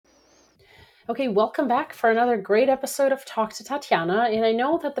Okay, welcome back for another great episode of Talk to Tatiana. And I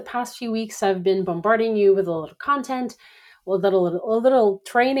know that the past few weeks I've been bombarding you with a little content, a little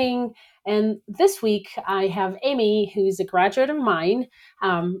training. And this week I have Amy, who's a graduate of mine,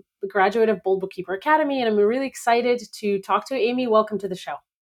 a graduate of Bold Bookkeeper Academy. And I'm really excited to talk to Amy. Welcome to the show.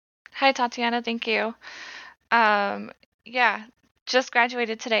 Hi, Tatiana. Thank you. Um, yeah, just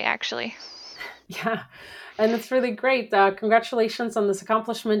graduated today, actually. Yeah, and it's really great. Congratulations on this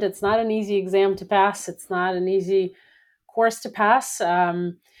accomplishment. It's not an easy exam to pass, it's not an easy course to pass.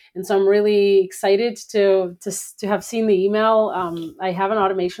 And so I'm really excited to have seen the email. I have an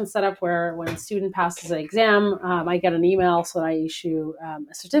automation set up where when a student passes an exam, I get an email so that I issue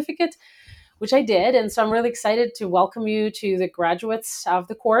a certificate, which I did. And so I'm really excited to welcome you to the graduates of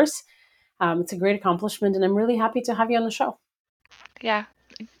the course. It's a great accomplishment, and I'm really happy to have you on the show. Yeah,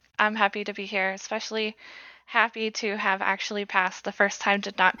 I'm happy to be here, especially happy to have actually passed. The first time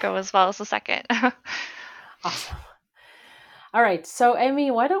did not go as well as the second. Awesome. All right. So, Amy,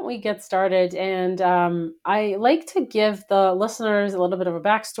 why don't we get started? And I like to give the listeners a little bit of a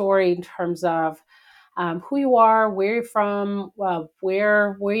backstory in terms of who you are, where you're from,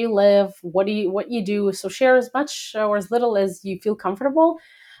 where you live, what you do. So, share as much or as little as you feel comfortable.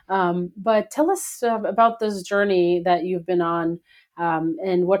 But tell us about this journey that you've been on,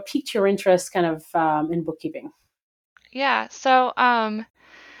 and what piqued your interest, kind of in bookkeeping. Yeah, so I'm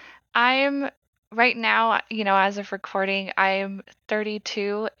right now, as of recording, I'm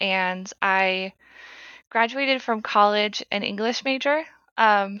 32 and I graduated from college an English major,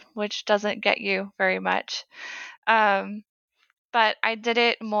 which doesn't get you very much. Um, but I did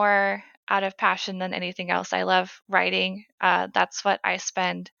it more out of passion than anything else. I love writing. That's what I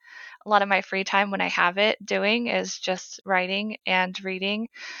spend a lot of my free time when I have it doing is just writing and reading.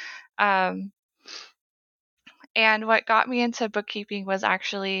 Um, and what got me into bookkeeping was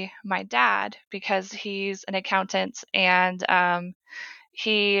actually my dad because he's an accountant and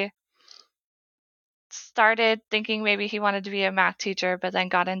he started thinking maybe he wanted to be a math teacher, but then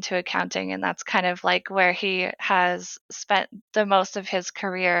got into accounting. And that's kind of like where he has spent the most of his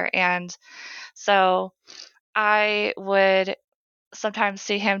career. And so I would sometimes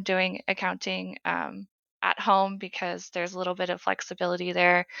see him doing accounting at home because there's a little bit of flexibility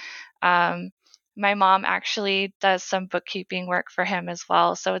there. Um, my mom actually does some bookkeeping work for him as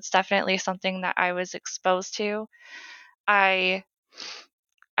well, so it's definitely something that I was exposed to. I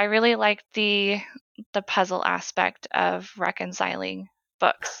I really like the puzzle aspect of reconciling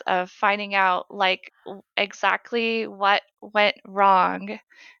books, of finding out like exactly what went wrong,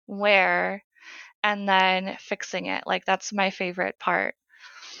 where, and then fixing it. Like that's my favorite part.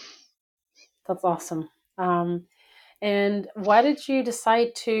 That's awesome. Um, And why did you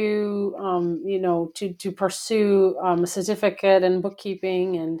decide to, to pursue a certificate in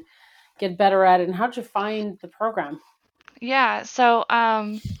bookkeeping and get better at it? And how did you find the program? Yeah, so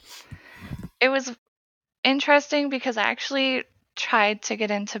it was interesting because I actually tried to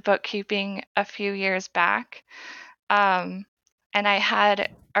get into bookkeeping a few years back. Um, and I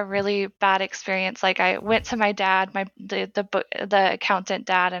had a really bad experience. Like I went to my dad, the accountant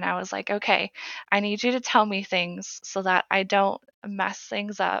dad, and I was like, "Okay, I need you to tell me things so that I don't mess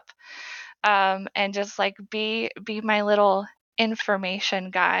things up, and just like be my little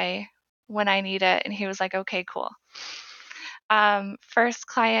information guy when I need it." And he was like, "Okay, cool." First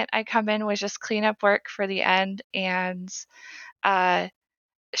client I come in was just cleanup work for the end, and uh,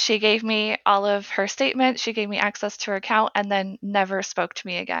 she gave me all of her statements. She gave me access to her account, and then never spoke to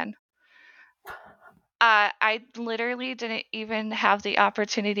me again. I literally didn't even have the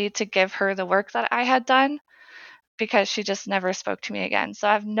opportunity to give her the work that I had done because she just never spoke to me again. So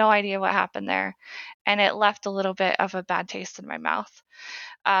I have no idea what happened there, and it left a little bit of a bad taste in my mouth.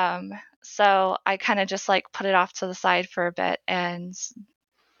 Um, so I kind of just like put it off to the side for a bit and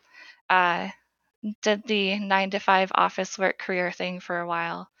uh, did the 9 to 5 office work career thing for a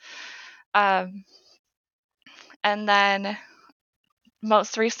while. Um, and then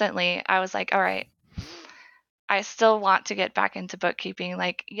most recently, I was like, all right, I still want to get back into bookkeeping.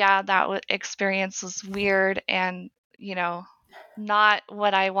 Like, yeah, experience was weird and, you know, not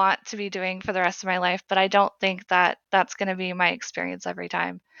what I want to be doing for the rest of my life, but I don't think that that's going to be my experience every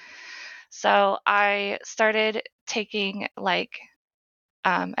time. So I started taking like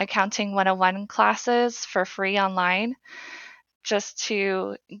accounting 101 classes for free online just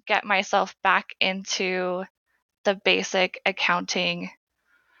to get myself back into the basic accounting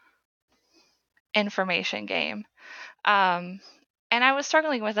information game. Um, and I was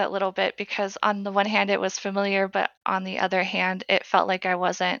struggling with it a little bit because, on the one hand, it was familiar, but on the other hand, it felt like I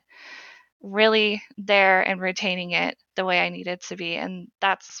wasn't really there and retaining it the way I needed to be. And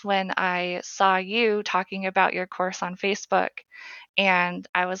that's when I saw you talking about your course on Facebook. And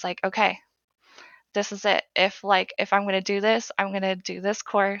I was like, okay, this is it. If I'm going to do this, I'm going to do this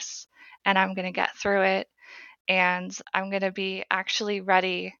course and I'm going to get through it and I'm going to be actually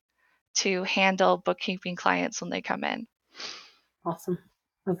ready to handle bookkeeping clients when they come in. Awesome.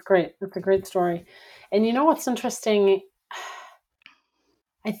 That's great. That's a great story. And you know what's interesting?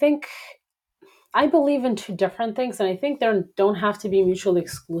 I think I believe in two different things, and I think they don't have to be mutually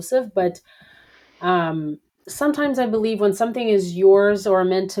exclusive, but um, sometimes I believe when something is yours or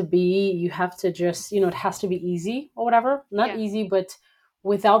meant to be, you have to just, it has to be easy or whatever. Not Yeah. easy, but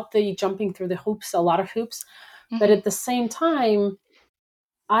without the jumping through the hoops, a lot of hoops. But Mm-hmm. at the same time,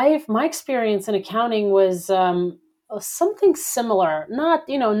 my experience in accounting was something similar. Not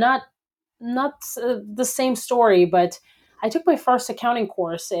the same story, but I took my first accounting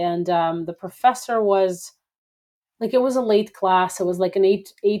course, and the professor was like, it was a late class. It was like an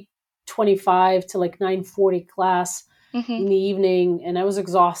 8:25 to like 9:40 class Mm-hmm. in the evening, and I was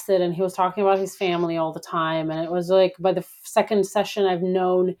exhausted. And he was talking about his family all the time, and it was like by the second session, I've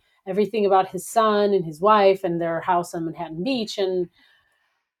known everything about his son and his wife and their house on Manhattan Beach, and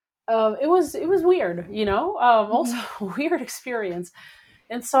it was weird, also Mm-hmm. a weird experience.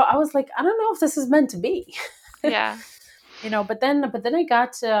 And so I was like, I don't know if this is meant to be. Yeah. But then I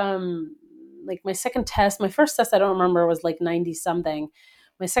got like my second test. My first test I don't remember, was like 90 something.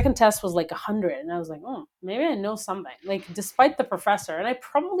 My second test was like 100, and I was like, oh, maybe I know something, like, despite the professor. And I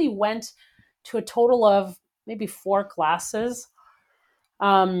probably went to a total of maybe 4 classes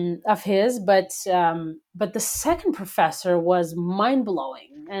of his, but the second professor was mind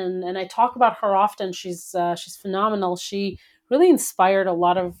blowing, and I talk about her often. She's phenomenal. She really inspired a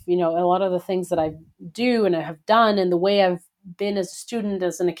lot of the things that I do and I have done, and the way I've been as a student,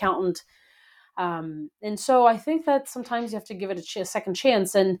 as an accountant. And so I think that sometimes you have to give it a second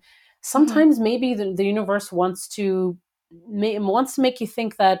chance, and Mm-hmm. sometimes maybe the universe wants to make you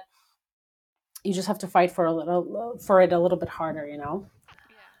think that you just have to fight for it a little bit harder.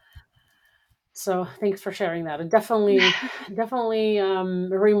 So thanks for sharing that. It definitely, Yeah. definitely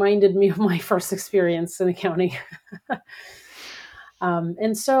reminded me of my first experience in accounting.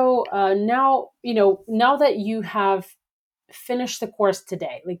 And so now that you have finished the course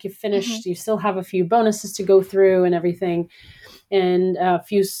today, like Mm-hmm. you still have a few bonuses to go through and everything, and a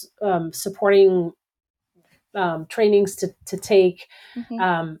few supporting trainings to take. Mm-hmm.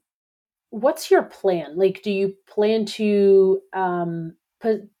 Um, what's your plan? Like, do you plan to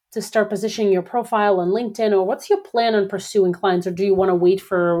start positioning your profile on LinkedIn, or what's your plan on pursuing clients, or do you want to wait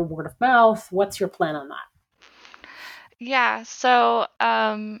for word of mouth? What's your plan on that? Yeah. So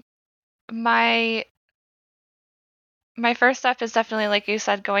my my first step is definitely, like you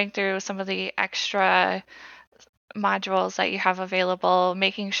said, going through some of the extra modules that you have available,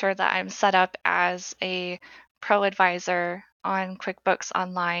 making sure that I'm set up as a pro advisor on QuickBooks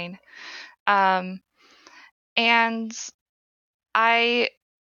Online. Um, and I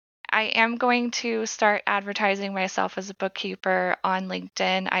I am going to start advertising myself as a bookkeeper on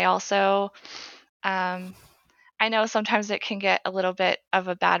LinkedIn. Um, I know sometimes it can get a little bit of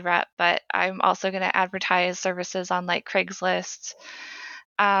a bad rep, but I'm also going to advertise services on like Craigslist.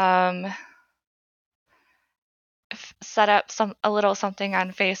 Um, Set up a little something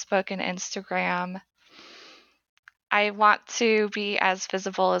on Facebook and Instagram. I want to be as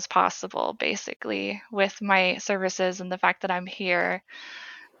visible as possible, basically, with my services and the fact that I'm here.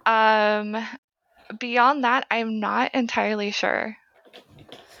 Um, Beyond that, I'm not entirely sure.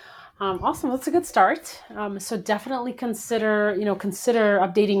 Awesome, that's a good start. So definitely consider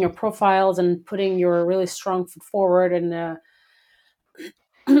updating your profiles and putting your really strong foot forward. And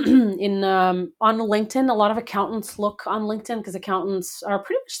in on LinkedIn, a lot of accountants look on LinkedIn, because accountants are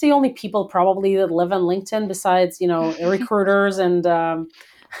pretty much the only people probably that live on LinkedIn, besides recruiters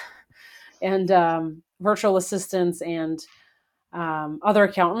and virtual assistants and other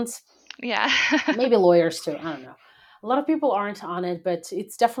accountants, Yeah. maybe lawyers too. I don't know. A lot of people aren't on it, but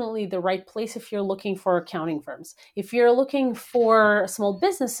it's definitely the right place if you're looking for accounting firms. If you're looking for small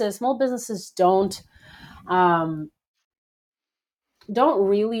businesses um, don't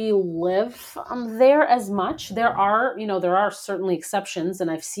really live there as much. There are certainly exceptions,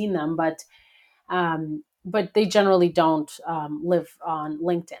 and I've seen them, but they generally don't live on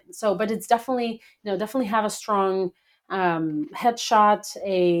LinkedIn. So, but it's definitely have a strong headshot,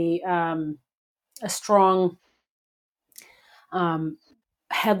 a strong um,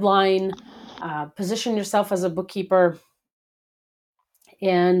 headline, position yourself as a bookkeeper,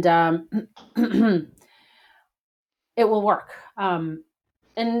 and it will work.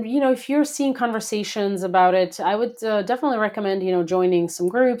 And if you're seeing conversations about it, I would definitely recommend joining some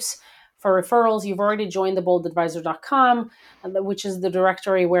groups for referrals. You've already joined the boldadvisor.com, which is the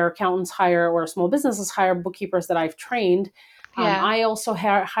directory where accountants hire or small businesses hire bookkeepers that I've trained. Yeah. I also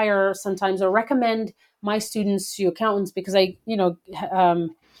hire sometimes or recommend my students to accountants because I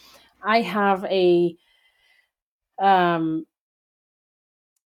have a um,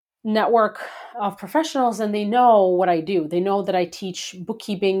 network of professionals, and they know what I do. They know that I teach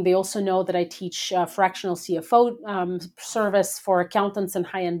bookkeeping. They also know that I teach fractional CFO service for accountants and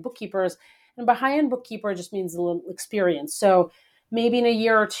high-end bookkeepers. And by high-end bookkeeper, it just means a little experience. So maybe in a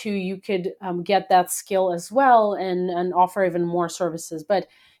year or two, you could get that skill as well and offer even more services. But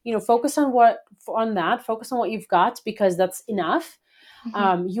focus on that. Focus on what you've got because that's enough.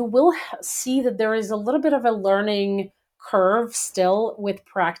 Hmm. You will see that there is a little bit of a learning curve still with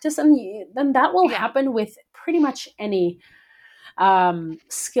practice, and then that will Yeah. happen with pretty much any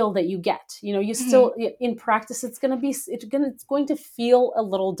skill that you get. You Hmm. still in practice, it's going to feel a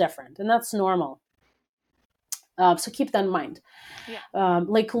little different, and that's normal. So keep that in mind. Yeah.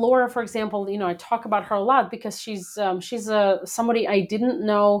 Like Laura, for example, I talk about her a lot because she's a somebody I didn't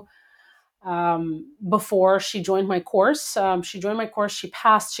know before she joined my course. She joined my course, she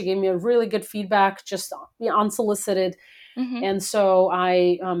passed, she gave me a really good feedback, just unsolicited. Hmm. And so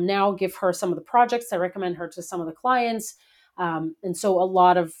I now give her some of the projects. I recommend her to some of the clients, and so a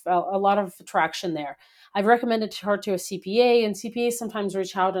lot of traction there. I've recommended her to a CPA, and CPAs sometimes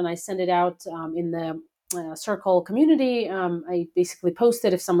reach out, and I send it out in the circle community. I basically post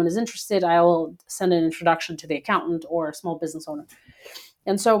it if someone is interested. I will send an introduction to the accountant or small business owner,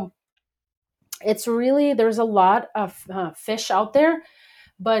 and so it's really there's a lot of fish out there,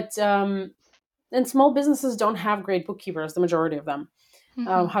 but and small businesses don't have great bookkeepers, the majority of them. Hmm.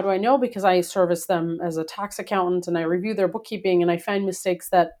 How do I know? Because I service them as a tax accountant and I review their bookkeeping and I find mistakes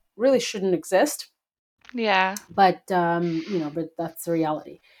that really shouldn't exist. Yeah. But that's the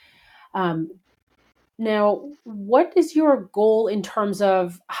reality. Um, Now, what is your goal in terms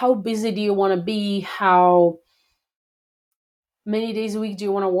of how busy do you want to be? How many days a week do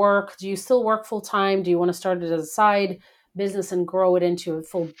you want to work? Do you still work full time? Do you want to start it as a side business and grow it into a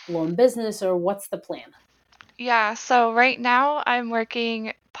full blown business, or what's the plan? Yeah. So right now I'm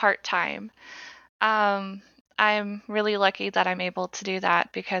working part-time. Um, I'm really lucky that I'm able to do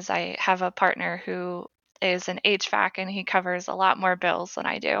that because I have a partner who is an HVAC and he covers a lot more bills than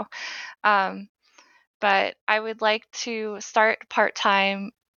I do. Um, but I would like to start part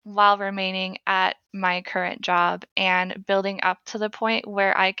time while remaining at my current job and building up to the point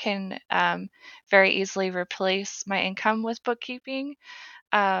where I can very easily replace my income with bookkeeping.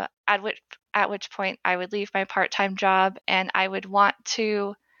 At which point I would leave my part time job and I would want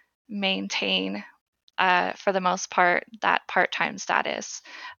to maintain, for the most part, that part time status.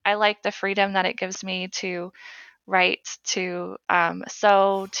 I like the freedom that it gives me to write, to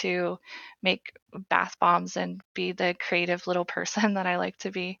sew, to make bath bombs, and be the creative little person that I like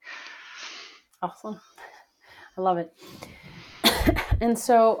to be. Awesome. I love it. And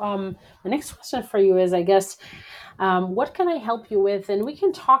so, the next question for you is, I guess, what can I help you with? And we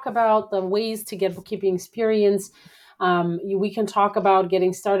can talk about the ways to get bookkeeping experience. We can talk about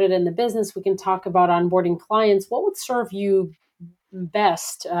getting started in the business. We can talk about onboarding clients. What would serve you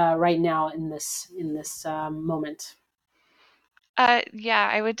best right now in this moment? Yeah,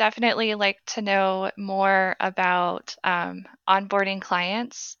 I would definitely like to know more about onboarding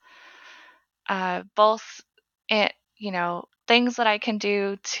clients, both, things that I can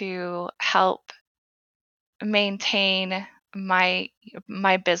do to help maintain my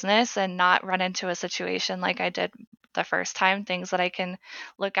business and not run into a situation like I did the first time, things that I can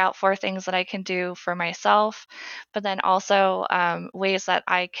look out for, things that I can do for myself, but then also ways that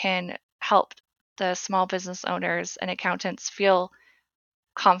I can help the small business owners and accountants feel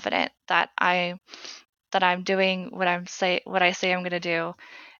confident that I'm doing what I say I'm going to do,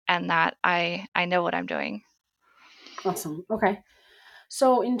 and that I know what I'm doing. Awesome. Okay.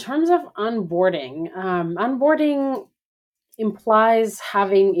 So, in terms of onboarding implies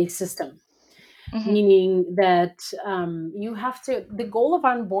having a system, Mhm. meaning that you have to, the goal of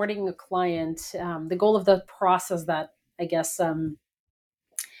onboarding a client, the goal of the process that I guess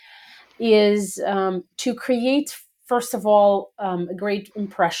is to create, first of all, a great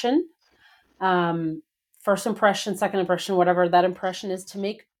impression. Um, First impression, second impression, whatever that impression is, to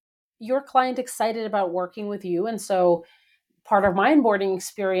make your client excited about working with you. And so, part of my onboarding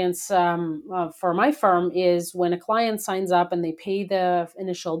experience for my firm is when a client signs up and they pay the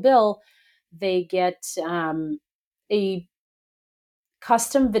initial bill, they get a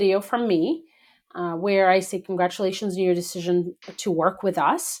custom video from me where I say congratulations on your decision to work with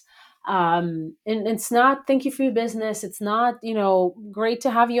us. And it's not thank you for your business. It's not, great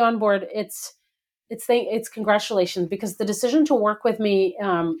to have you on board. It's congratulations, because the decision to work with me,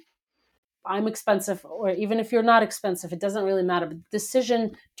 I'm expensive, or even if you're not expensive, it doesn't really matter. But the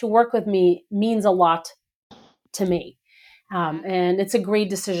decision to work with me means a lot to me. And it's a great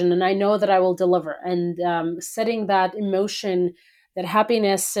decision, and I know that I will deliver. And setting that emotion, that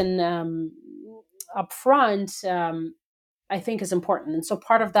happiness, and upfront, I think is important. And so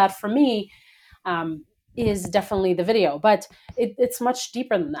part of that for me is definitely the video, but it's much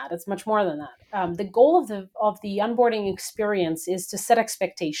deeper than that. It's much more than that. The goal of the onboarding experience is to set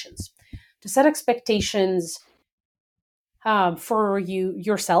expectations, for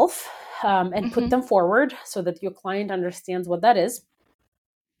yourself, and put them forward so that your client understands what that is.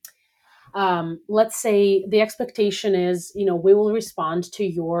 Let's say the expectation is, we will respond to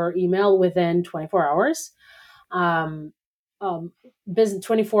your email within 24 hours.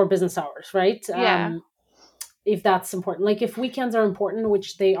 24 business hours, right? Yeah. If that's important. Like if weekends are important,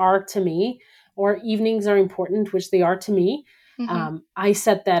 which they are to me, or evenings are important, which they are to me, I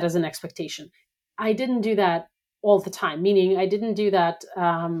set that as an expectation. I didn't do that all the time, meaning I didn't do that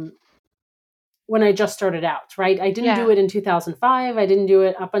when I just started out, right? I didn't do it in 2005. I didn't do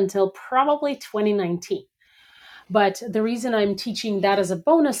it up until probably 2019. But the reason I'm teaching that as a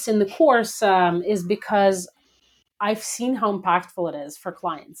bonus in the course is because I've seen how impactful it is for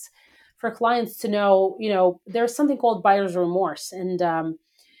clients. For clients to know, there's something called buyer's remorse. And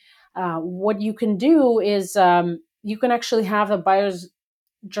what you can do is you can actually have a buyer's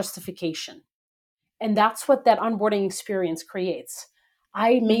justification. And that's what that onboarding experience creates.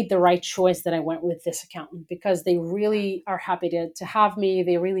 I made the right choice that I went with this accountant, because they really are happy to have me.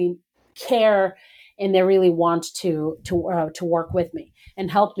 They really care, and they really want to work with me and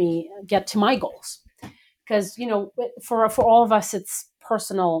help me get to my goals. Because for all of us, it's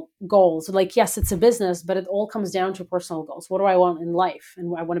personal goals. Like, yes, it's a business, but it all comes down to personal goals. What do I want in life?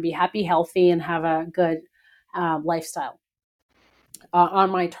 And I want to be happy, healthy, and have a good lifestyle on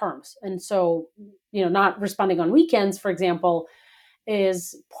my terms. And so, not responding on weekends, for example,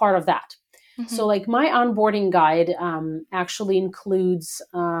 is part of that. So like my onboarding guide actually includes,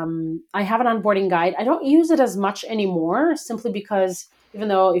 I have an onboarding guide. I don't use it as much anymore, simply because even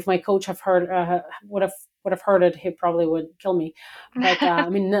though if my coach would have heard it, he probably would kill me. But I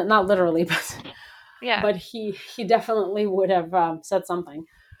mean, not literally, but Yeah. but he definitely would have said something.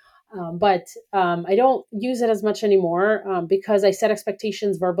 But I don't use it as much anymore because I set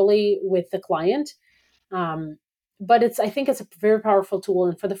expectations verbally with the client. Um, but I think it's a very powerful tool.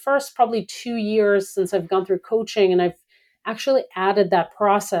 And for the first probably 2 years since I've gone through coaching and I've actually added that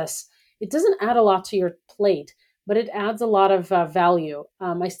process, it doesn't add a lot to your plate, but it adds a lot of value.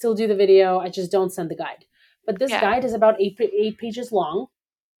 I still do the video, I just don't send the guide. But this guide is about eight pages long.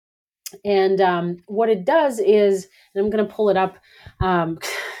 And what it does is, and I'm going to pull it up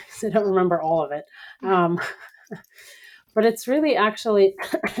because I don't remember all of it. But it's really actually,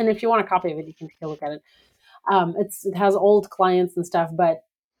 and if you want a copy of it, you can take a look at it. It has old clients and stuff, but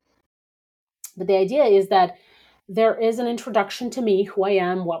the idea is that there is an introduction to me, who I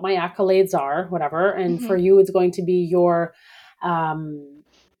am, what my accolades are, whatever. And for you, it's going to be your,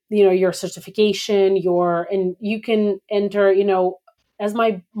 your certification, and you can enter, as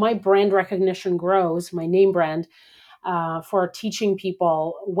my brand recognition grows, my name brand for teaching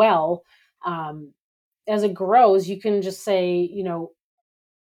people well, as it grows, you can just say,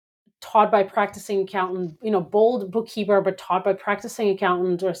 taught by practicing accountant, bold bookkeeper, but taught by practicing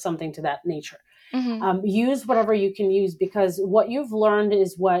accountant, or something to that nature. Use whatever you can use, because what you've learned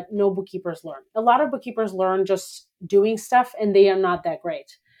is what no bookkeepers learn. A lot of bookkeepers learn just doing stuff, and they are not that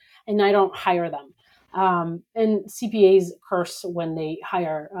great. And I don't hire them. And CPAs curse when they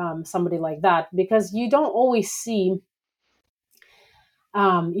hire somebody like that, because you don't always see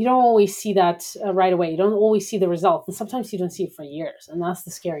that right away. You don't always see the results, and sometimes you don't see it for years, and that's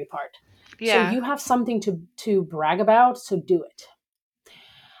the scary part. So you have something to brag about, so do it.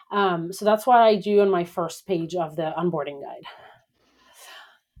 So that's what I do on my first page of the onboarding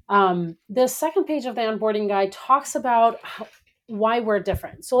guide. The second page of the onboarding guide talks about why we're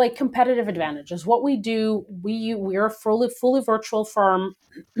different. So like competitive advantages, what we do, we're a fully virtual firm.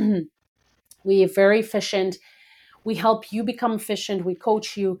 We are very efficient. We help you become efficient. We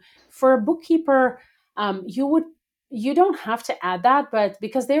coach you. For a bookkeeper, you don't have to add that, but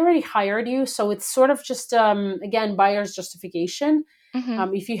because they already hired you, so it's sort of just again, buyer's justification.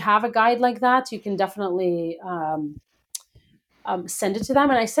 If you have a guide like that, you can definitely send it to them.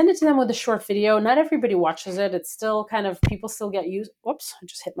 And I send it to them with a short video. Not everybody watches it. It's still kind of, people still get used. Whoops, I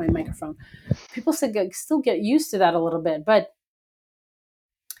just hit my microphone. People still get used to that a little bit. But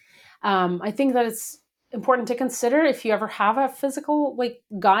I think that it's important to consider if you ever have a physical like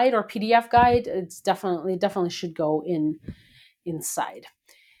guide or PDF guide, it's definitely should go inside.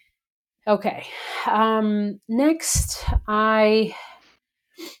 Okay.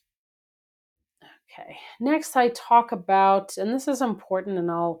 Next I talk about, and this is important, and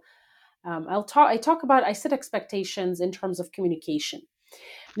I talk about, I set expectations in terms of communication.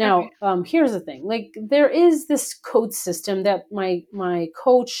 Okay. Now, here's the thing: like, there is this code system that my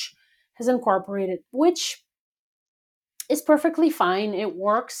coach has incorporated, which is perfectly fine. It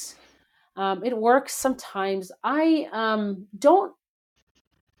works. It works sometimes. I don't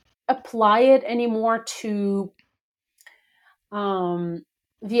apply it anymore to um,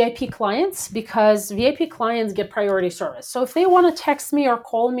 VIP clients, because VIP clients get priority service. So if they want to text me or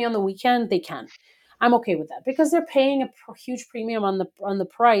call me on the weekend, they can. I'm okay with that because they're paying a huge premium on the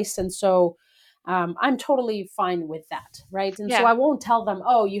price, and so I'm totally fine with that, right? And so Yeah. I won't tell them,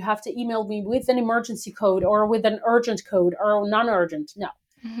 oh, you have to email me with an emergency code or with an urgent code or non-urgent. No,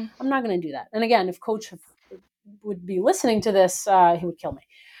 Hmm. I'm not going to do that. And again, if Coach would be listening to this, he would kill me.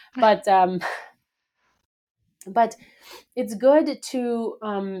 But but it's good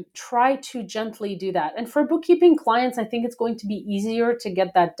to try to gently do that. And for bookkeeping clients, I think it's going to be easier to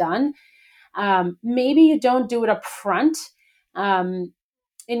get that done. Maybe you don't do it up front. Um,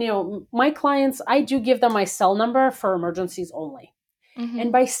 and my clients, I do give them my cell number for emergencies only. Hmm.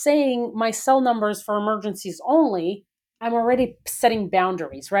 And by saying my cell numbers for emergencies only, I'm already setting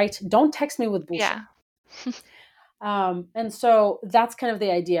boundaries, right? Don't text me with bullshit. Yeah. And so that's kind of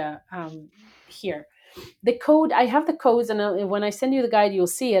the idea here. The code, I have the codes, and when I send you the guide, you'll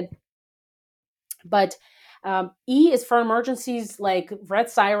see it. But E is for emergencies, like red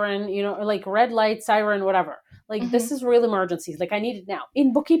siren, or like red light, siren, whatever. Like, Hmm. this is real emergencies. Like, I need it now.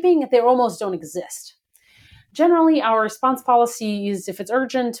 In bookkeeping, they almost don't exist. Generally, our response policy is if it's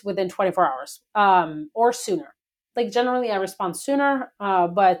urgent, within 24 hours or sooner. Like, generally, I respond sooner.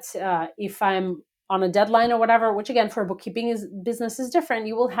 But if I'm on a deadline or whatever, which again, for bookkeeping business is different,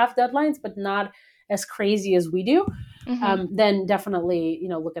 you will have deadlines, but not as crazy as we do. Hmm. Then definitely,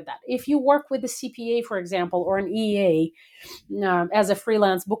 look at that. If you work with a CPA, for example, or an EA as a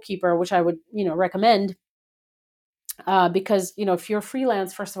freelance bookkeeper, which I would, recommend, because if you're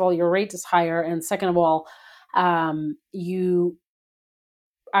freelance, first of all, your rate is higher, and second of all, you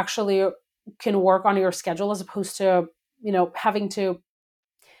actually can work on your schedule as opposed to having to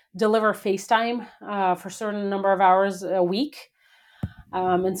deliver FaceTime for a certain number of hours a week.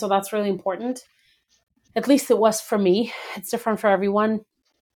 And so that's really important. At least it was for me. It's different for everyone.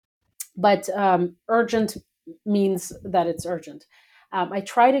 But urgent means that it's urgent. I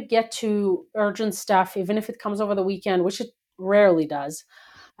try to get to urgent stuff, even if it comes over the weekend, which it rarely does.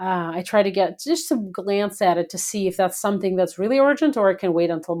 I try to get just to glance at it to see if that's something that's really urgent or it can wait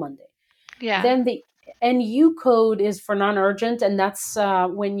until Monday. Yeah. Then the NU code is for non-urgent, and that's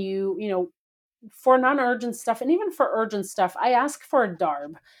when for non-urgent stuff, and even for urgent stuff, I ask for a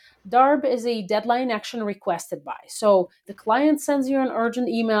DARB. DARB is a deadline action requested by. So the client sends you an urgent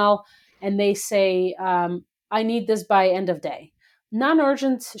email, and they say, I need this by end of day.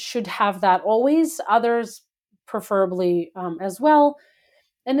 Non-urgent should have that always. Others preferably as well.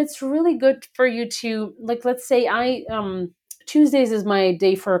 And it's really good for you to, like, let's say Tuesdays is my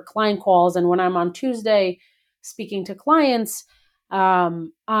day for client calls, and when I'm on Tuesday speaking to clients,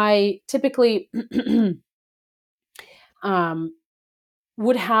 I typically um,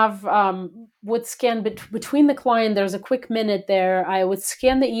 would scan between the client. There's a quick minute there. I would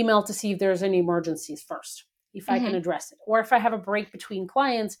scan the email to see if there's any emergencies first, if I can Hmm. address it, or if I have a break between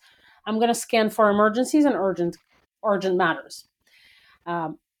clients, I'm going to scan for emergencies and urgent matters.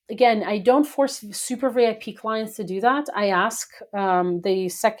 Um, Again, I don't force super VIP clients to do that. I ask the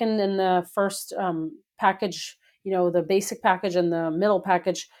second and the first package, the basic package and the middle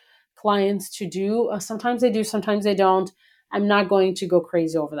package clients to do. Sometimes they do, sometimes they don't. I'm not going to go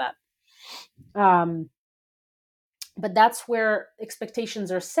crazy over that. Um, but that's where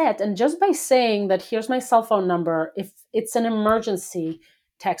expectations are set. And just by saying that, here's my cell phone number, if it's an emergency,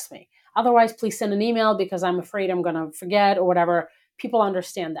 text me. Otherwise, please send an email because I'm afraid I'm going to forget or whatever. People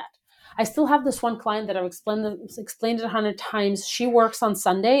understand that. I still have this one client that I've explained it 100 times. She works on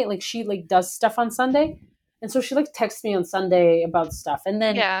Sunday, like she like does stuff on Sunday, and so she like texts me on Sunday about stuff, and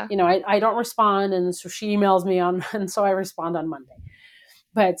then Yeah. I don't respond, and so she emails me on, and so I respond on Monday.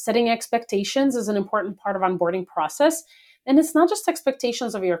 But setting expectations is an important part of onboarding process. And it's not just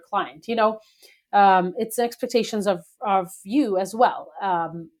expectations of your client. it's expectations of you as well,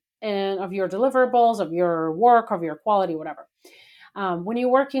 and of your deliverables, of your work, of your quality, whatever. When you're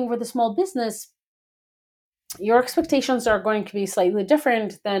working with a small business, your expectations are going to be slightly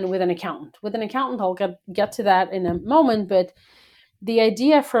different than with an accountant. With an accountant, I'll get to that in a moment, but the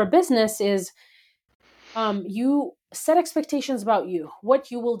idea for a business is you set expectations about you,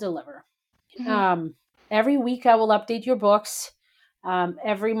 what you will deliver. Mhm. Um, every week, I will update your books.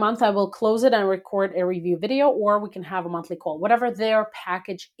 Every month, I will close it and record a review video, or we can have a monthly call. Whatever their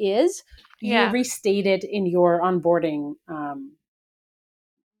package is, you Yeah. restate it in your onboarding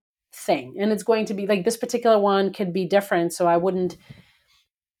thing. And it's going to be like this particular one could be different. So I wouldn't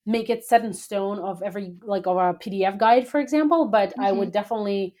make it set in stone of every, like of a PDF guide, for example, but I Mhm. would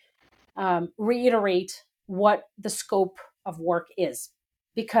definitely reiterate what the scope of work is,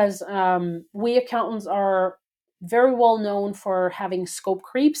 because we accountants are very well known for having scope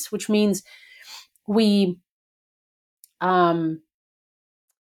creeps, which means we um,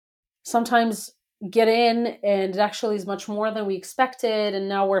 sometimes get in and it actually is much more than we expected, and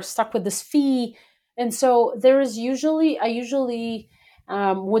now we're stuck with this fee. And so there is usually, I usually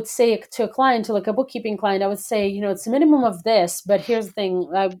would say to a client, to like a bookkeeping client, I would say, it's a minimum of this, but here's the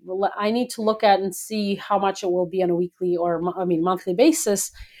thing, I need to look at and see how much it will be on a weekly or monthly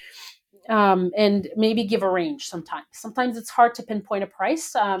basis, and maybe give a range. Sometimes it's hard to pinpoint a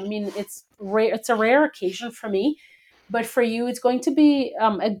price. It's rare, it's a rare occasion for me, but for you it's going to be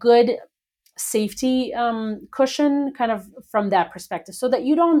a good safety cushion, kind of from that perspective, so that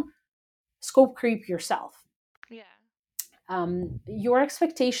you don't scope creep yourself. Yeah. Your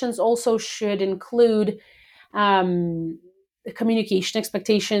expectations also should include um, communication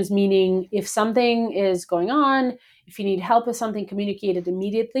expectations, meaning if something is going on, if you need help with something, communicate it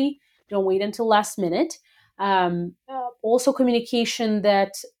immediately. Don't wait until last minute. Also, communication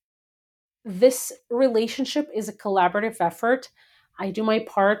that this relationship is a collaborative effort. I do my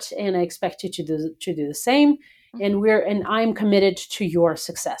part, and I expect you to do the same. Mhm. And I'm committed to your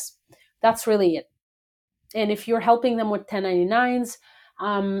success. That's really it. And if you're helping them with 1099s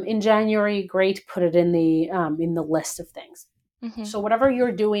in January, great. Put it in the list of things. Mhm. So whatever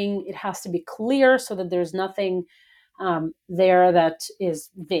you're doing, it has to be clear so that there's nothing there that is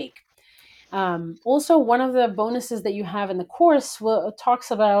vague. Also, one of the bonuses that you have in the course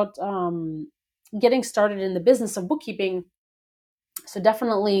talks about getting started in the business of bookkeeping. So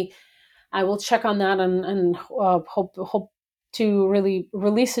definitely, I will check on that, and hope to really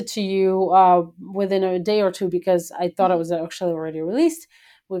release it to you within a day or two, because I thought it Mhm. was actually already released.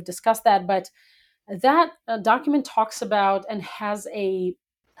 We've discussed that, but that document talks about and has a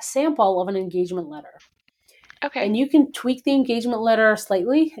sample of an engagement letter, Okay. and you can tweak the engagement letter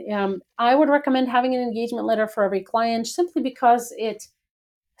slightly. I would recommend having an engagement letter for every client, simply because it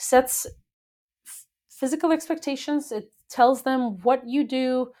sets physical expectations. It tells them what you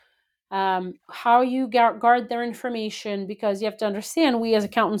do, how you guard their information, because you have to understand, we as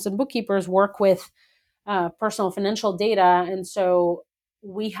accountants and bookkeepers work with personal financial data, and so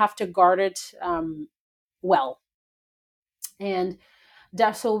we have to guard it well. And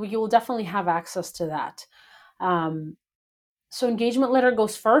so you will definitely have access to that. Um, so engagement letter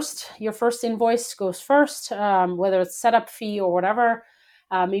goes first. Your first invoice goes first, whether it's setup fee or whatever.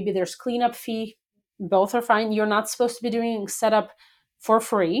 Maybe there's cleanup fee. Both are fine. You're not supposed to be doing setup for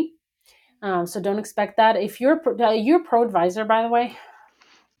free. So don't expect that. If you're a pro advisor, by the way.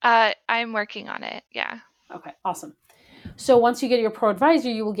 I'm working on it. Yeah. Okay, awesome. So once you get your pro advisor,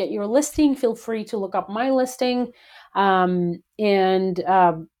 you will get your listing. Feel free to look up my listing, and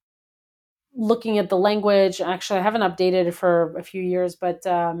looking at the language. Actually, I haven't updated it for a few years, but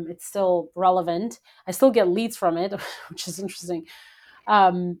it's still relevant. I still get leads from it, which is interesting,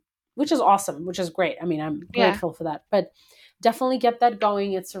 which is awesome, which is great. I'm Yeah. grateful for that. But definitely get that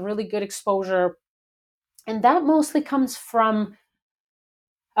going. It's a really good exposure, and that mostly comes from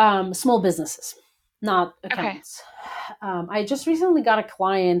small businesses, not Okay. accountants. I just recently got a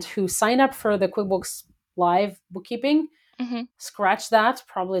client who signed up for the QuickBooks Live bookkeeping, Mhm. scratched that,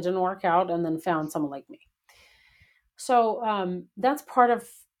 probably didn't work out, and then found someone like me. So that's part of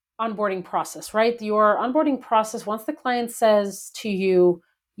onboarding process, right? Your onboarding process, once the client says to you,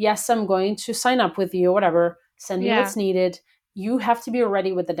 yes, I'm going to sign up with you, whatever, send me Yeah. what's needed, you have to be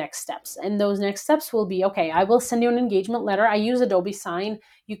ready with the next steps. And those next steps will be, okay, I will send you an engagement letter. I use Adobe Sign.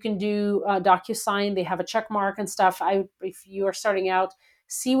 You can do DocuSign. They have a check mark and stuff. If you are starting out,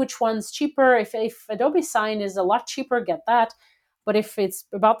 see which one's cheaper. If Adobe Sign is a lot cheaper, get that. But if it's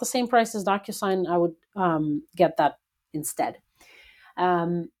about the same price as DocuSign, I would get that instead.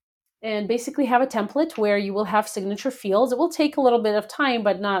 Um, and basically have a template where you will have signature fields. It will take a little bit of time,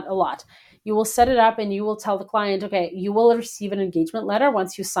 but not a lot. You will set it up and you will tell the client, okay, you will receive an engagement letter.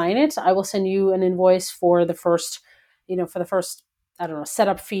 Once you sign it, I will send you an invoice for the first, I don't know,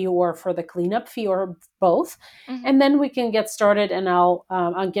 setup fee or for the cleanup fee or both. Mhm. And then we can get started and I'll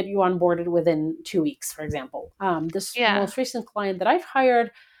get you onboarded within 2 weeks, for example. This Yeah. most recent client that I've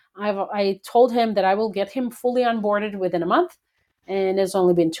hired, I told him that I will get him fully onboarded within a month, and it's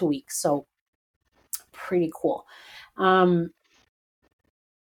only been 2 weeks. So pretty cool. Um,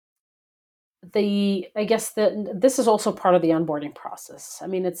 I guess that this is also part of the onboarding process. I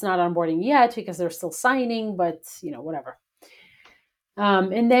mean, it's not onboarding yet because they're still signing, but whatever.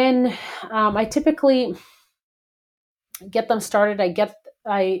 And then I typically get them started.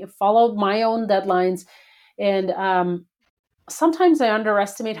 I follow my own deadlines, and sometimes I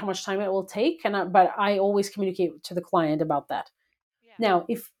underestimate how much time it will take, but I always communicate to the client about that. Yeah. Now,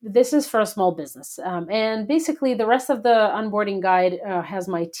 if this is for a small business, and basically the rest of the onboarding guide has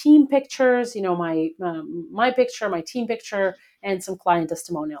my team pictures, my picture, my team picture, and some client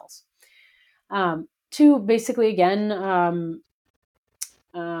testimonials. To basically again um,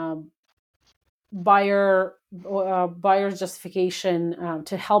 buyer's justification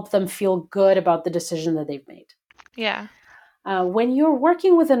to help them feel good about the decision that they've made. Yeah. When you're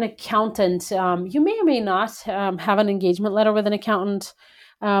working with an accountant, you may or may not have an engagement letter with an accountant.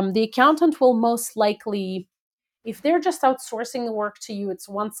 The accountant will most likely, if they're just outsourcing the work to you, it's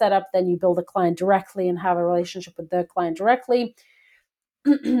one setup, then you bill the client directly and have a relationship with the client directly.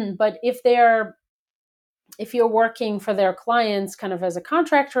 But if you're working for their clients kind of as a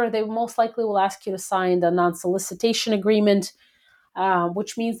contractor, they most likely will ask you to sign the non-solicitation agreement,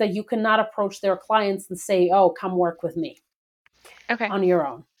 which means that you cannot approach their clients and say, oh, come work with me Okay. on your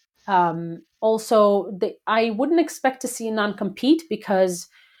own. Also, I wouldn't expect to see a non-compete because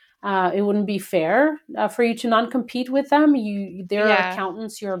it wouldn't be fair for you to non-compete with them. They're Yeah.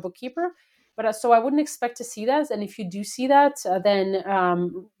 accountants, you're a bookkeeper. But so I wouldn't expect to see that. And if you do see that, then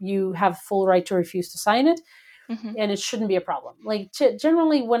you have full right to refuse to sign it, Mhm. and it shouldn't be a problem. Like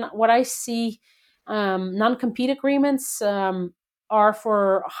generally, when what I see, non-compete agreements are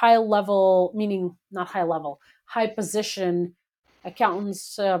for high level, meaning not high level, high position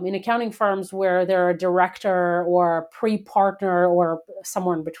accountants in accounting firms where they're a director or pre-partner or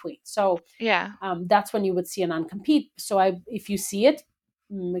somewhere in between. So Yeah. that's when you would see a non-compete. So if you see it,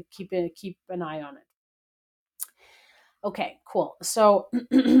 keep an eye on it. Okay, cool. So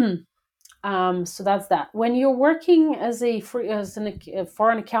so that's that. When you're working as a free as an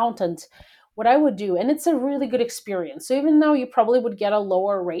for an accountant, what I would do, and it's a really good experience. So even though you probably would get a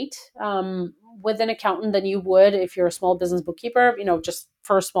lower rate with an accountant than you would if you're a small business bookkeeper, just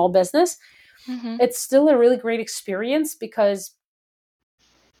for a small business, Mhm. it's still a really great experience because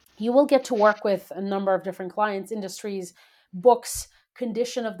you will get to work with a number of different clients, industries, books,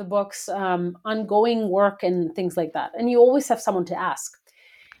 condition of the books, ongoing work, and things like that. And you always have someone to ask.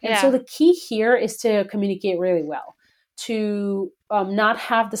 And so Yeah. the key here is to communicate really well, to not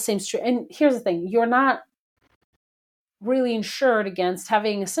have the same. And here's the thing: you're not really insured against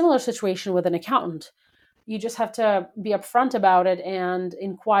having a similar situation with an accountant. You just have to be upfront about it and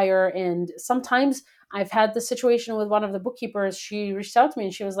inquire. And sometimes I've had the situation with one of the bookkeepers. She reached out to me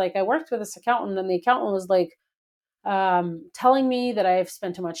and she was like, I worked with this accountant, and the accountant was like, telling me that I've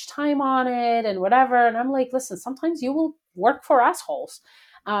spent too much time on it and whatever. And I'm like, listen, sometimes you will work for assholes.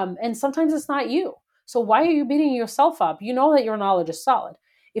 And sometimes it's not you. So why are you beating yourself up? You know that your knowledge is solid.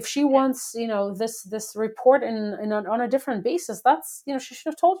 If she Yeah. wants, this report on a different basis, that's, she should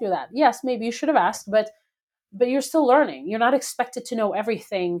have told you that. Yes, maybe you should have asked, but you're still learning. You're not expected to know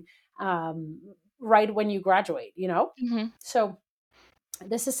everything right when you graduate. Mhm. So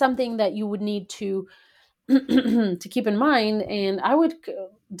this is something that you would need to to keep in mind. And I would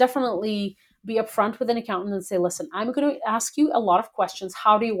definitely be upfront with an accountant and say, listen, I'm going to ask you a lot of questions.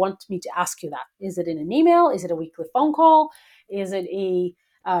 How do you want me to ask you that? Is it in an email? Is it a weekly phone call? Is it a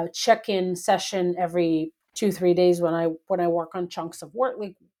check-in session every 2-3 days when I work on chunks of work?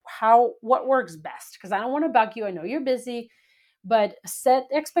 Like what works best? Because I don't want to bug you. I know you're busy, but set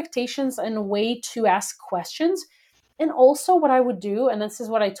expectations and a way to ask questions. And also what I would do, and this is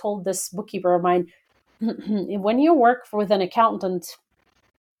what I told this bookkeeper of mine, when you work with an accountant,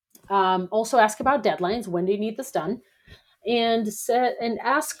 also ask about deadlines. When do you need this done? And set and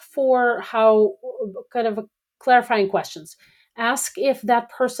ask for how kind of clarifying questions. Ask if that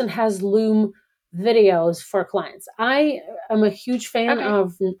person has Loom videos for clients. I am a huge fan Okay.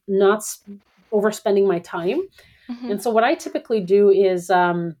 of not overspending my time, Mhm. and so what I typically do is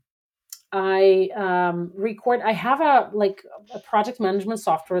I record. I have a project management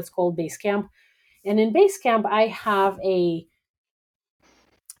software. It's called Basecamp, and in Basecamp I have a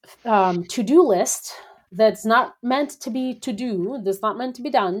to-do list that's not meant to be to do, that's not meant to be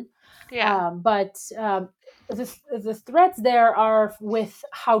done. Yeah. But the threads there are with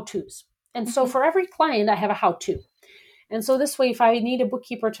how-tos. And so Mhm. for every client, I have a how-to. And so this way, if I need a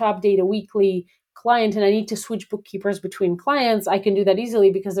bookkeeper to update a weekly client and I need to switch bookkeepers between clients, I can do that easily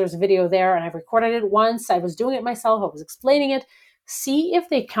because there's a video there and I've recorded it once. I was doing it myself. I was explaining it. See if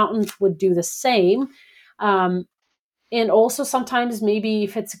the accountant would do the same. And also sometimes maybe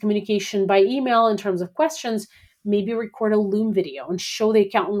if it's a communication by email in terms of questions, maybe record a Loom video and show the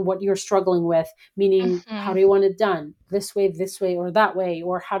accountant what you're struggling with, meaning how Mhm. do you want it done? This way, or that way,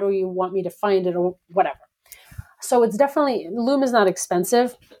 or how do you want me to find it, or whatever. So it's definitely, Loom is not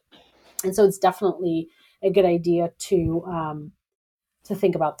expensive. And so it's definitely a good idea to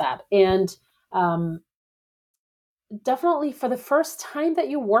think about that. And um, definitely for the first time that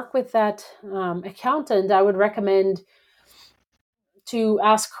you work with that accountant, I would recommend to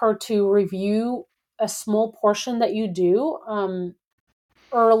ask her to review a small portion that you do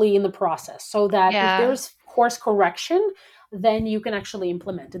early in the process so that if Yeah. there's course correction, then you can actually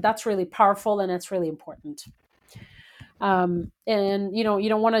implement it. That's really powerful and it's really important. And you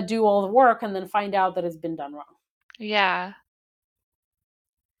don't want to do all the work and then find out that it's been done wrong. Yeah.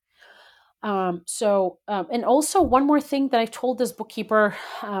 And also one more thing that I've told this bookkeeper,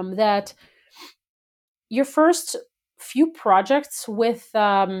 that your first few projects with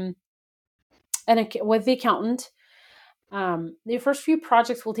the accountant, your first few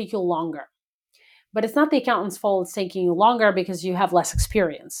projects will take you longer, but it's not the accountant's fault it's taking you longer because you have less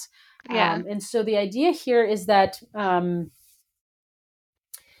experience. Yeah. And so the idea here is that, and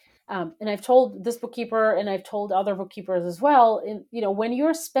I've told this bookkeeper and I've told other bookkeepers as well, when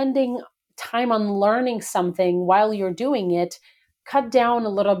you're spending time on learning something while you're doing it, cut down a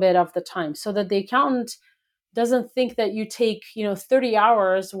little bit of the time so that the accountant doesn't think that you take 30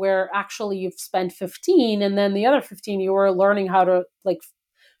 hours where actually you've spent 15 and then the other 15 you were learning how to like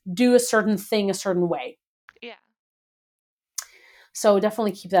do a certain thing a certain way. Yeah. So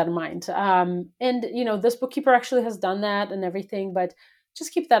definitely keep that in mind. And this bookkeeper actually has done that and everything, but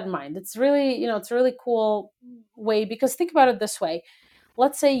just keep that in mind. It's really, it's a really cool way because think about it this way.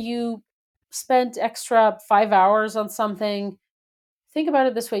 Let's say you spent extra 5 hours on something. Think about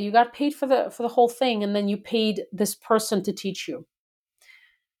it this way. You got paid for the whole thing and then you paid this person to teach you.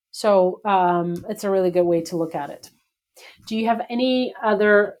 So it's a really good way to look at it. Do you have any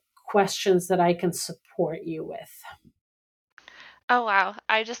other questions that I can support you with? Oh wow.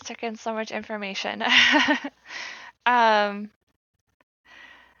 I just took in so much information. um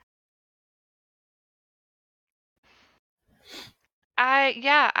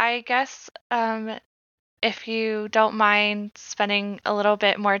I guess if you don't mind spending a little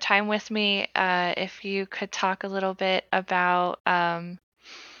bit more time with me, if you could talk a little bit about I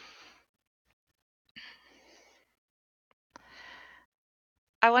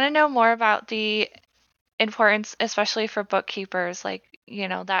want to know more about the importance, especially for bookkeepers, like,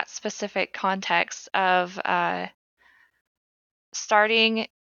 that specific context of starting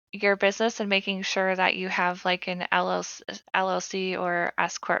your business and making sure that you have like an LLC or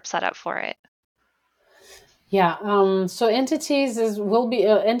S corp set up for it. Yeah. So entity will be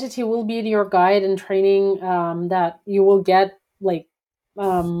in your guide and training that you will get like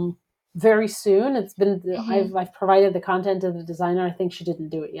um, very soon. Hmm. I've provided the content to the designer. I think she didn't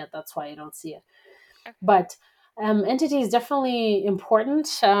do it yet. That's why I don't see it. Okay. But entity is definitely important.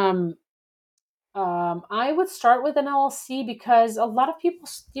 I would start with an LLC because a lot of people,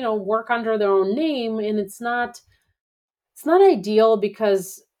 work under their own name, and it's not ideal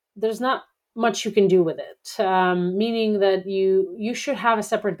because there's not much you can do with it. Meaning that you should have a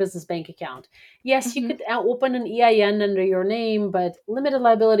separate business bank account. Yes, you Hmm. could open an EIN under your name, but limited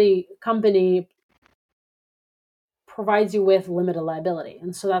liability company provides you with limited liability,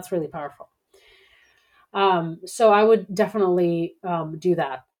 and so that's really powerful. So I would definitely do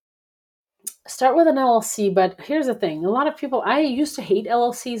that. Start with an LLC, but here's the thing: a lot of people. I used to hate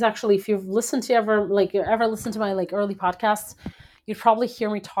LLCs. Actually, if you've listened to ever listened to my like early podcasts, you'd probably hear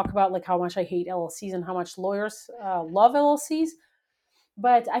me talk about like how much I hate LLCs and how much lawyers love LLCs.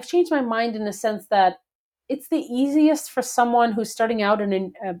 But I've changed my mind in the sense that it's the easiest for someone who's starting out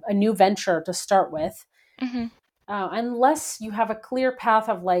in a new venture to start with, Hmm. unless you have a clear path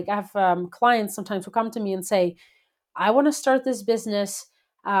of like I have clients sometimes who come to me and say, I want to start this business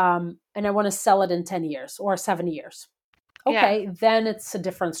and I want to sell it in 10 years or 7 years. Yeah. Okay, then it's a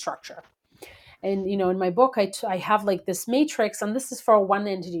different structure. And, in my book, I have like this matrix, and this is for a one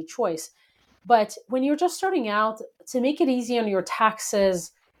entity choice. But when you're just starting out, to make it easy on your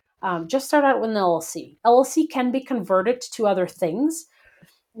taxes, just start out with an LLC. LLC can be converted to other things.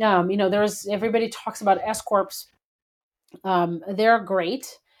 There's everybody talks about S corps. They're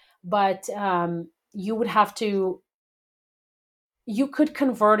great, but you would have to you could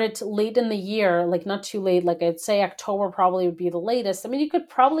convert it late in the year, like not too late. Like I'd say October probably would be the latest. I mean, you could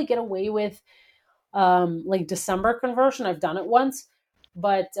probably get away with like December conversion. I've done it once,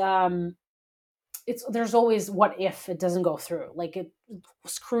 but it's there's always what if it doesn't go through. Like it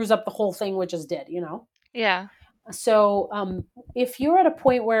screws up the whole thing, which is did. Yeah. So if you're at a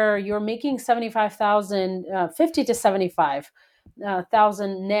point where you're making 75,000, 50 to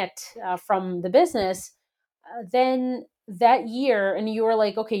 75,000 net from the business, then that year, and you were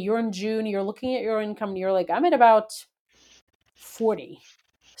like, okay, you're in June, you're looking at your income, and you're like, I'm at about 40. Mhm.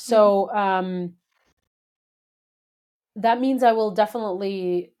 So that means I will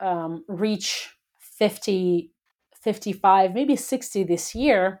definitely reach 50, 55, maybe 60 this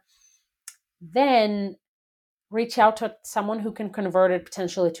year. Then reach out to someone who can convert it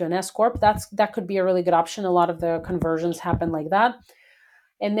potentially to an S corp. That could be a really good option. A lot of the conversions happen like that.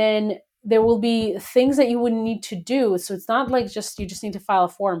 And then there will be things that you would need to do. So it's not like just you just need to file a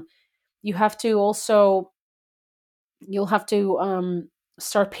form. You have to also you'll have to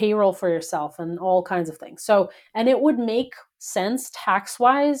start payroll for yourself and all kinds of things. So and it would make sense tax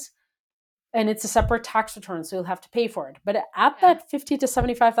wise, and it's a separate tax return, so you'll have to pay for it. But at Yeah. that $50,000 to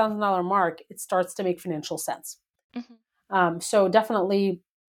 $75,000 mark, it starts to make financial sense. Mhm. So definitely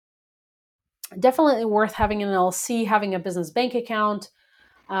worth having an LLC, having a business bank account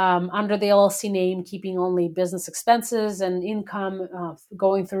under the LLC name, keeping only business expenses and income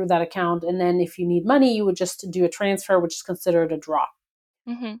going through that account. And then if you need money, you would just do a transfer, which is considered a draw.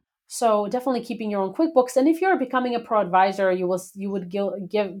 Mhm. So definitely keeping your own QuickBooks. And if you're becoming a pro advisor, you would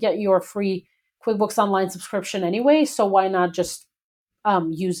get your free QuickBooks Online subscription anyway. So why not just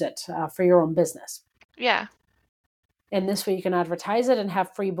use it for your own business? Yeah. And this way you can advertise it and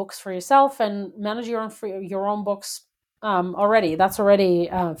have free books for yourself and manage your own books already. That's already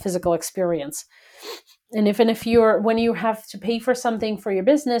physical experience. And if you're when you have to pay for something for your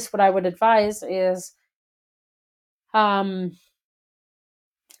business, what I would advise is um,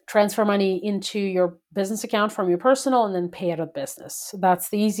 transfer money into your business account from your personal and then pay it at business. That's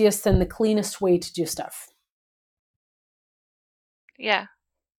the easiest and the cleanest way to do stuff. Yeah.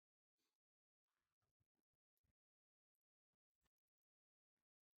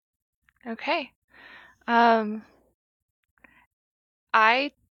 Okay. Um,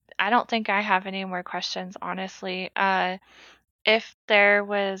 I I don't think I have any more questions, honestly. If there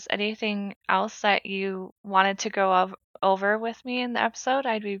was anything else that you wanted to over with me in the episode,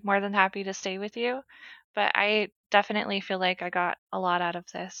 I'd be more than happy to stay with you. But I definitely feel like I got a lot out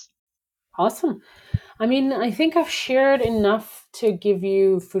of this. Awesome. I mean, I think I've shared enough to give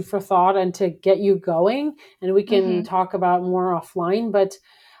you food for thought and to get you going, and we can Mhm. talk about more offline. But,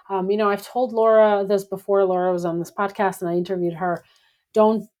 I've told Laura this before. Laura was on this podcast and I interviewed her.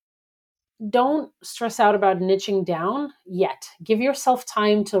 Don't don't stress out about niching down yet. Give yourself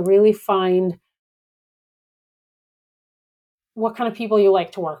time to really find what kind of people you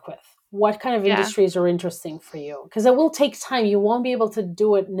like to work with, what kind of Yeah. industries are interesting for you, because it will take time. You won't be able to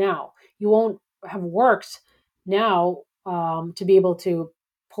do it now. You won't have worked now to be able to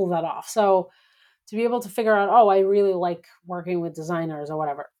pull that off. So to be able to figure out, oh, I really like working with designers or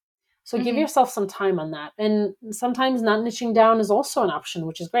whatever. So give Mhm. yourself some time on that. And sometimes not niching down is also an option,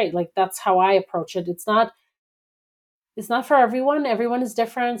 which is great. Like that's how I approach it. It's not for everyone. Everyone is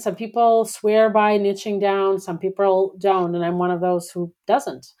different. Some people swear by niching down, some people don't, and I'm one of those who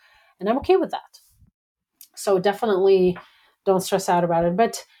doesn't. And I'm okay with that. So definitely don't stress out about it.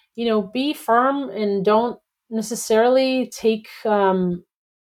 But be firm and don't necessarily take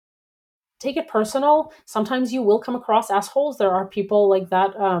it personal. Sometimes you will come across assholes. There are people like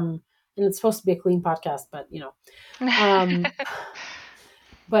that. And it's supposed to be a clean podcast, but um,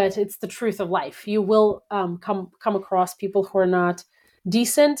 but it's the truth of life. You will come across people who are not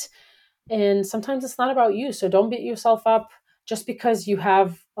decent, and sometimes it's not about you. So don't beat yourself up just because you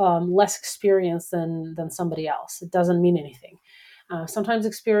have less experience than somebody else. It doesn't mean anything. Sometimes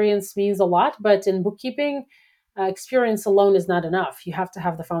experience means a lot, but in bookkeeping, experience alone is not enough. You have to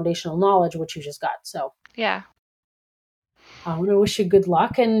have the foundational knowledge, which you just got. So Yeah. I want to wish you good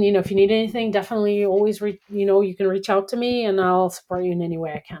luck, and if you need anything, definitely always you can reach out to me, and I'll support you in any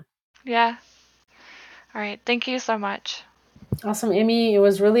way I can. Yeah. All right. Thank you so much. Awesome, Amy. It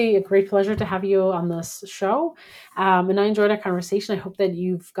was really a great pleasure to have you on this show, and I enjoyed our conversation. I hope that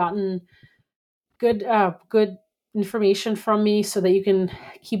you've gotten good information from me so that you can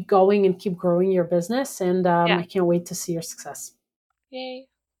keep going and keep growing your business. And Yeah. I can't wait to see your success. Yay.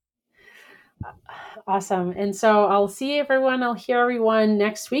 Awesome. And so I'll see everyone, I'll hear everyone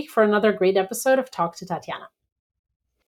next week for another great episode of Talk to Tatiana.